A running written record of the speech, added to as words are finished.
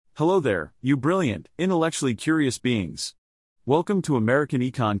Hello there, you brilliant, intellectually curious beings. Welcome to American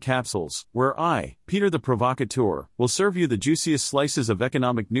Econ Capsules, where I, Peter the Provocateur, will serve you the juiciest slices of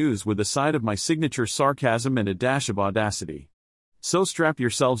economic news with a side of my signature sarcasm and a dash of audacity. So strap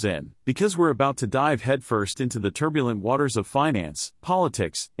yourselves in, because we're about to dive headfirst into the turbulent waters of finance,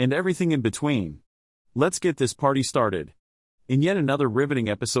 politics, and everything in between. Let's get this party started. In yet another riveting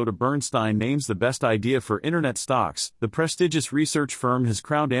episode of Bernstein names the best idea for internet stocks, the prestigious research firm has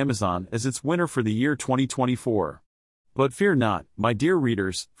crowned Amazon as its winner for the year 2024. But fear not, my dear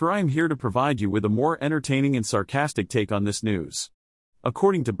readers, for I am here to provide you with a more entertaining and sarcastic take on this news.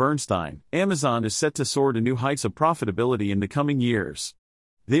 According to Bernstein, Amazon is set to soar to new heights of profitability in the coming years.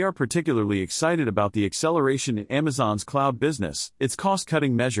 They are particularly excited about the acceleration in Amazon's cloud business, its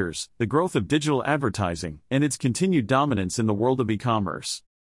cost-cutting measures, the growth of digital advertising, and its continued dominance in the world of e-commerce.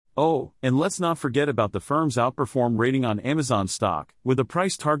 Oh, and let's not forget about the firm's outperform rating on Amazon stock, with a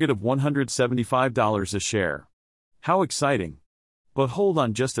price target of $175 a share. How exciting! But hold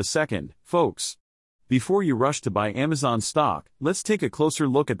on just a second, folks. Before you rush to buy Amazon stock, let's take a closer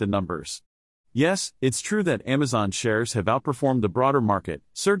look at the numbers. Yes, it's true that Amazon shares have outperformed the broader market,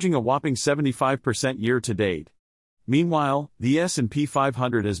 surging a whopping 75% year-to-date. Meanwhile, the S&P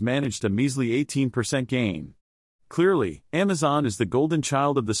 500 has managed a measly 18% gain. Clearly, Amazon is the golden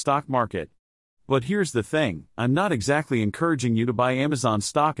child of the stock market. But here's the thing, I'm not exactly encouraging you to buy Amazon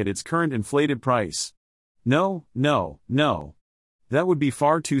stock at its current inflated price. No. That would be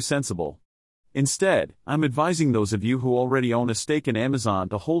far too sensible. Instead, I'm advising those of you who already own a stake in Amazon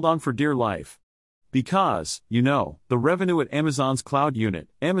to hold on for dear life. Because, the revenue at Amazon's cloud unit,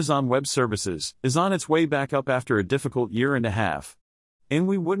 Amazon Web Services, is on its way back up after a difficult year and a half. And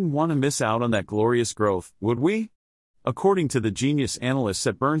we wouldn't want to miss out on that glorious growth, would we? According to the genius analysts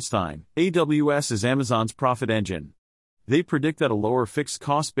at Bernstein, AWS is Amazon's profit engine. They predict that a lower fixed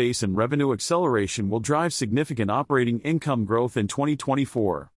cost base and revenue acceleration will drive significant operating income growth in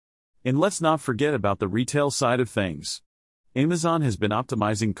 2024. And let's not forget about the retail side of things. Amazon has been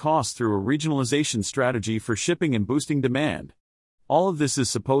optimizing costs through a regionalization strategy for shipping and boosting demand. All of this is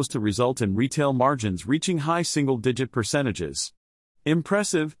supposed to result in retail margins reaching high single-digit percentages.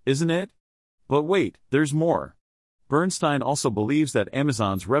 Impressive, isn't it? But wait, there's more. Bernstein also believes that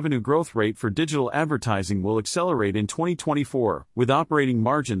Amazon's revenue growth rate for digital advertising will accelerate in 2024, with operating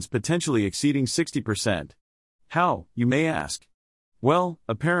margins potentially exceeding 60%. How, you may ask? Well,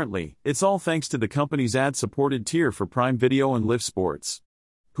 apparently, it's all thanks to the company's ad-supported tier for Prime Video and Live Sports.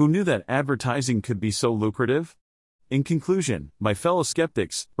 Who knew that advertising could be so lucrative? In conclusion, my fellow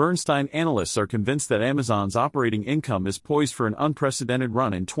skeptics, Bernstein analysts are convinced that Amazon's operating income is poised for an unprecedented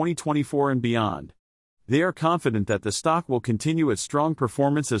run in 2024 and beyond. They are confident that the stock will continue its strong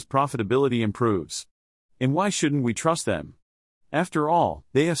performance as profitability improves. And why shouldn't we trust them? After all,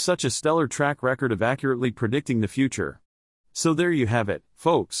 they have such a stellar track record of accurately predicting the future. So there you have it,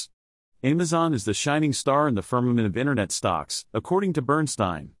 folks. Amazon is the shining star in the firmament of internet stocks, according to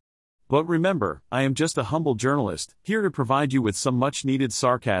Bernstein. But remember, I am just a humble journalist, here to provide you with some much-needed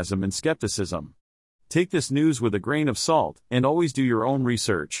sarcasm and skepticism. Take this news with a grain of salt, and always do your own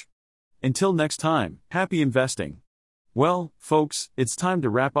research. Until next time, happy investing. Well, folks, it's time to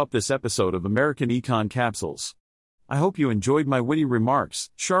wrap up this episode of American Econ Capsules. I hope you enjoyed my witty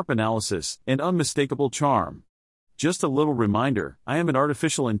remarks, sharp analysis, and unmistakable charm. Just a little reminder, I am an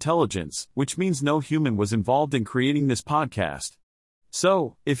artificial intelligence, which means no human was involved in creating this podcast.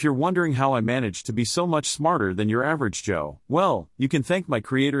 So, if you're wondering how I managed to be so much smarter than your average Joe, well, you can thank my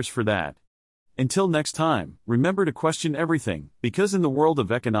creators for that. Until next time, remember to question everything, because in the world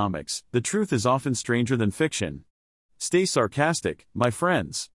of economics, the truth is often stranger than fiction. Stay sarcastic, my friends.